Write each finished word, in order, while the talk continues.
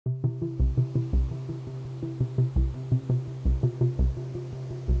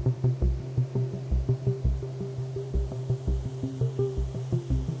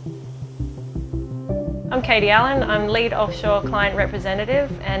I'm Katie Allen. I'm Lead Offshore Client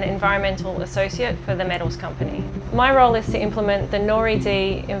Representative and Environmental Associate for the Metals Company. My role is to implement the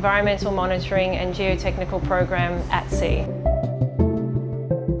NORI Environmental Monitoring and Geotechnical Program at sea.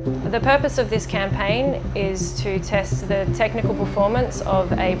 The purpose of this campaign is to test the technical performance of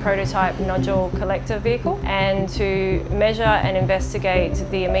a prototype nodule collector vehicle and to measure and investigate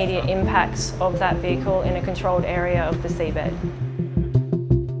the immediate impacts of that vehicle in a controlled area of the seabed.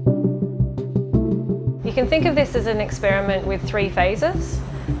 You can think of this as an experiment with 3 phases.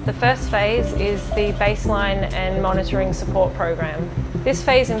 The first phase is the baseline and monitoring support program. This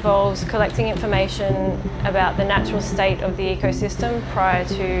phase involves collecting information about the natural state of the ecosystem prior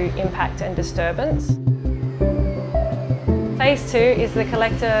to impact and disturbance. Phase 2 is the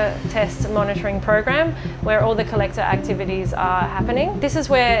collector test monitoring program, where all the collector activities are happening. This is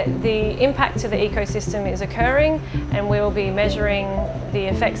where the impact to the ecosystem is occurring, and we will be measuring the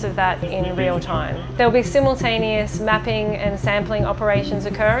effects of that in real time. There will be simultaneous mapping and sampling operations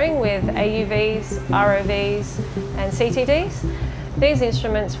occurring with AUVs, ROVs and CTDs. These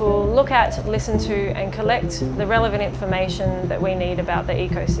instruments will look at, listen to and collect the relevant information that we need about the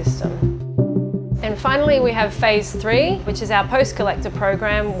ecosystem. And finally, we have phase 3, which is our post-collector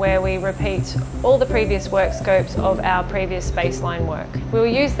program, where we repeat all the previous work scopes of our previous baseline work. We will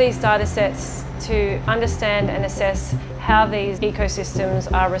use these data sets to understand and assess how these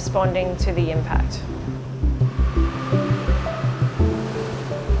ecosystems are responding to the impact.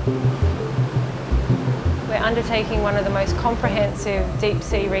 We're undertaking one of the most comprehensive deep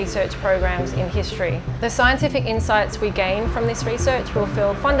sea research programs in history. The scientific insights we gain from this research will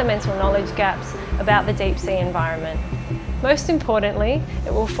fill fundamental knowledge gaps about the deep sea environment. Most importantly,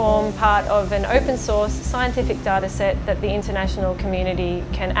 it will form part of an open source scientific data set that the international community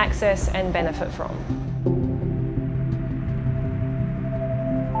can access and benefit from.